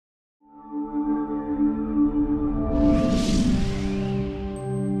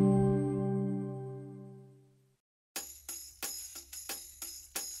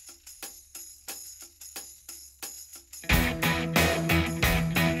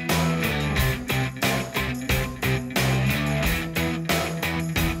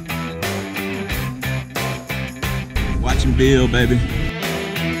Bill, baby.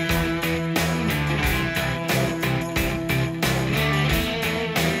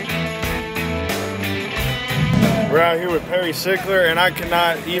 We're out here with Perry Sickler, and I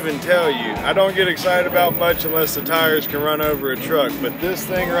cannot even tell you. I don't get excited about much unless the tires can run over a truck, but this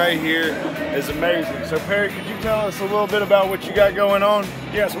thing right here is amazing. So Perry, could you tell us a little bit about what you got going on?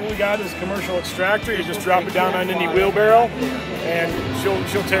 Yeah, so what we got is a commercial extractor. You just drop it down on any wheelbarrow, and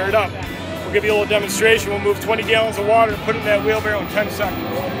she'll tear it up. We'll give you a little demonstration. We'll move 20 gallons of water and put it in that wheelbarrow in 10 seconds.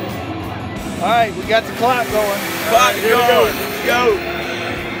 All right, we got the clock going. Clock here we go. Let's go.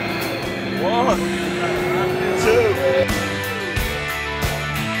 1, 2.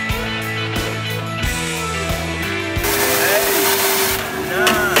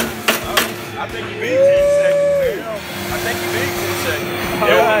 I think you beat 10 seconds, man. I think you beat 10 seconds. All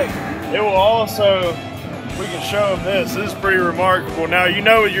right. It will also, we can show them this. This is pretty remarkable. Now, you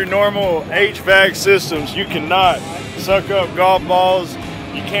know with your normal HVAC systems, you cannot suck up golf balls.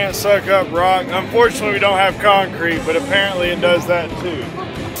 You can't suck up rock. Unfortunately, we don't have concrete, but apparently it does that too.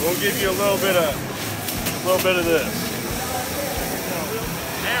 We'll give you a little bit of this.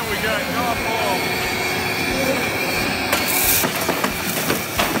 And we got golf balls.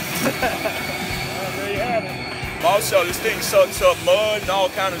 There you have it. Also, this thing sucks up mud and all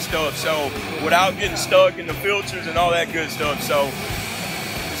kind of stuff, so without getting stuck in the filters and all that good stuff, so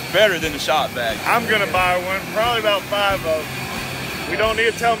it's better than the shop vac. I'm gonna buy one, probably about 5 of them. We don't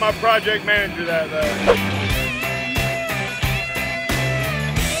need to tell my project manager that though.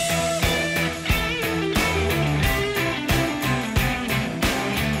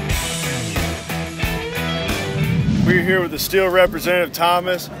 We're here with the Stihl representative,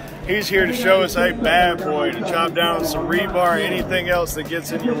 Thomas. He's here to show us a bad boy to chop down some rebar, anything else that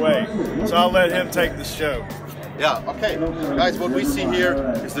gets in your way. So I'll let him take the show. Yeah, okay. Guys, what we see here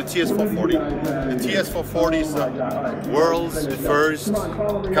is the TS440. The TS440 is the world's first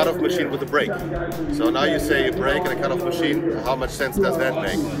cut-off machine with a brake. So now you say a brake and a cut-off machine, how much sense does that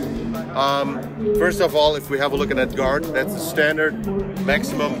make? First of all, if we have a look at that guard, that's the standard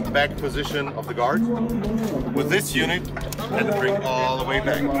maximum back position of the guard. With this unit, and the brake all the way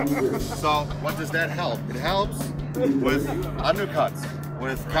back. So what does that help? It helps with undercuts,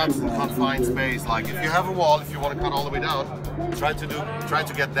 with cuts in confined space. Like if you have a wall, if you want to cut all the way down, try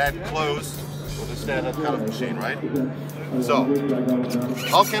to get that close with a standard cut-off machine, right? So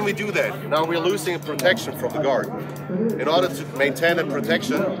how can we do that? Now we're losing protection from the guard. In order to maintain that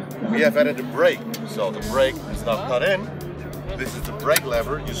protection, we have added a brake. So the brake is now cut in. This is the brake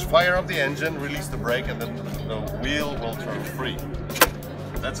lever. You just fire up the engine, release the brake, and then the wheel will turn free.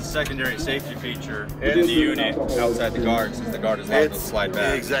 That's a secondary safety feature in the unit outside the guard, since the guard is allowed to slide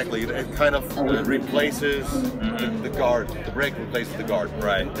back. Exactly. It kind of replaces the guard. The brake replaces the guard.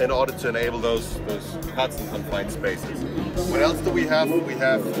 Right. In order to enable those cuts and confined spaces. What else do we have? We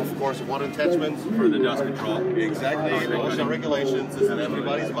have, of course, water attachment For the dust control. Exactly. OSHA regulations is in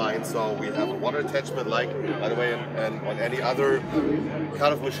everybody's mind. So we have a water attachment, like, by the way, and on any other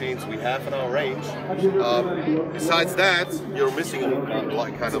cut-off machines we have in our range. Besides that, you're missing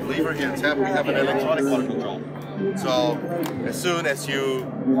a kind of lever here, tab. We have an electronic water control. So as soon as you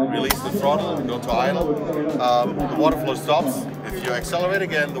release the throttle and go to idle, the water flow stops. If you accelerate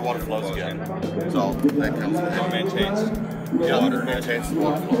again, the water flows again. So that comes in. It maintains It maintains the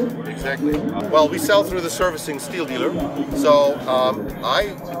water flow. Exactly. Well, we sell through the servicing Stihl dealer. So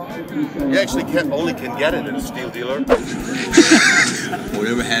you actually only can get it in a Stihl dealer.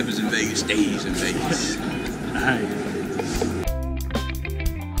 Whatever happens in Vegas stays in Vegas.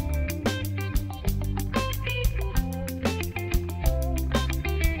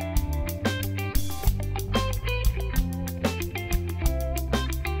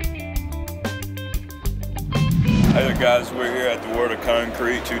 Hey there guys, we're here at the World of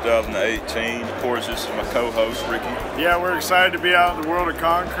Concrete 2018. Of course, this is my co-host, Ricky. Yeah, we're excited to be out in the World of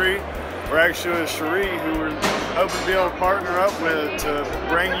Concrete. We're actually with Cherie, who we're hoping to be able to partner up with to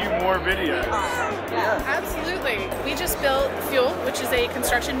bring you more videos. Yeah, absolutely. We just built Fuel, which is a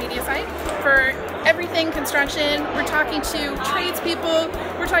construction media site for everything construction. We're talking to tradespeople,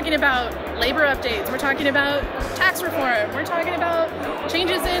 we're talking about labor updates, we're talking about tax reform, we're talking about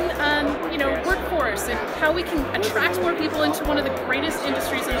changes in workforce and how we can attract more people into one of the greatest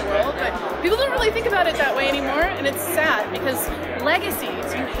industries in the world. But people don't really think about it that way anymore, and it's sad because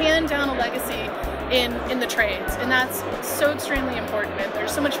legacies, you hand down a legacy in the trades, and that's so extremely important. And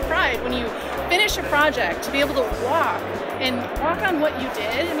there's so much pride when you finish a project to be able to walk on what you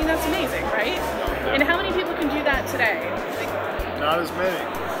did. I mean, that's amazing, right? And how many people can do that today? Like, Not as many.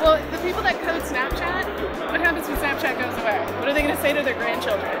 Well, the people that code Snapchat, what happens when Snapchat goes away? What are they going to say to their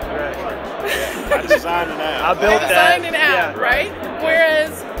grandchildren? I designed an app. I built I that. designed an app, Yeah. right?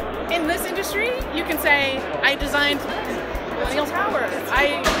 Whereas in this industry, you can say, I designed Millennial Tower.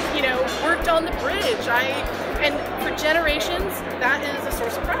 I, worked on the bridge. And for generations, that is a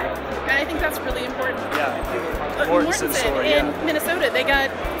source of pride. And I think that's really important. Yeah. Mortensen story, in yeah. Minnesota, they got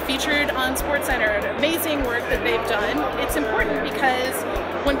featured on SportsCenter. Amazing work that they've done. It's important because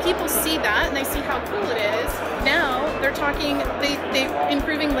when people see that and they see how cool it is, now they're talking, they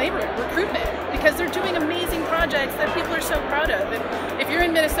improving labor recruitment because they're doing amazing projects that people are so proud of. And if you're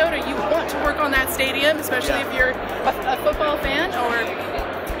in Minnesota, you want to work on that stadium, especially if you're a football fan or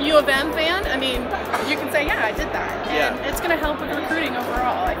U of M fan. I mean, you can say, yeah, I did that. And it's going to help with recruiting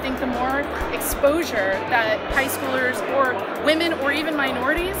overall. I think the more exposure that high schoolers or women or even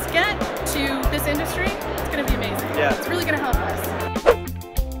minorities get to this industry, it's going to be amazing. Yeah. It's really going to help us.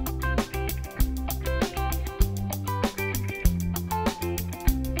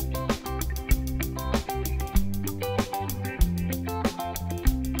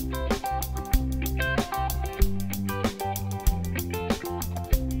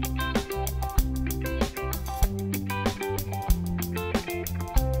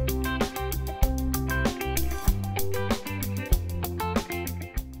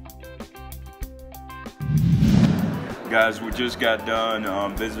 Guys, we just got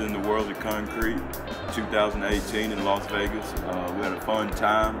done visiting the World of Concrete 2018 in Las Vegas. We had a fun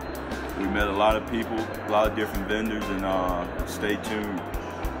time. We met a lot of people, a lot of different vendors, and stay tuned.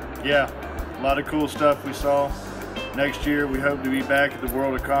 Yeah, a lot of cool stuff we saw. Next year, we hope to be back at the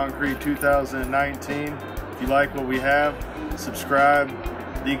World of Concrete 2019. If you like what we have, subscribe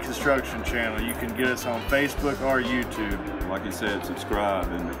to the Construction channel. You can get us on Facebook or YouTube. Like you said, subscribe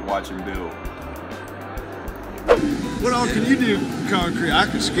and watch and build. What all can you do concrete? I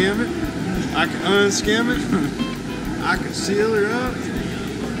can skim it, I can unskim it, I can seal it up,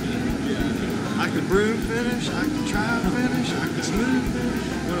 I can broom finish, I can tile finish, I can smooth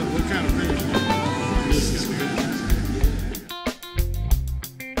finish. What kind of finish? This is good.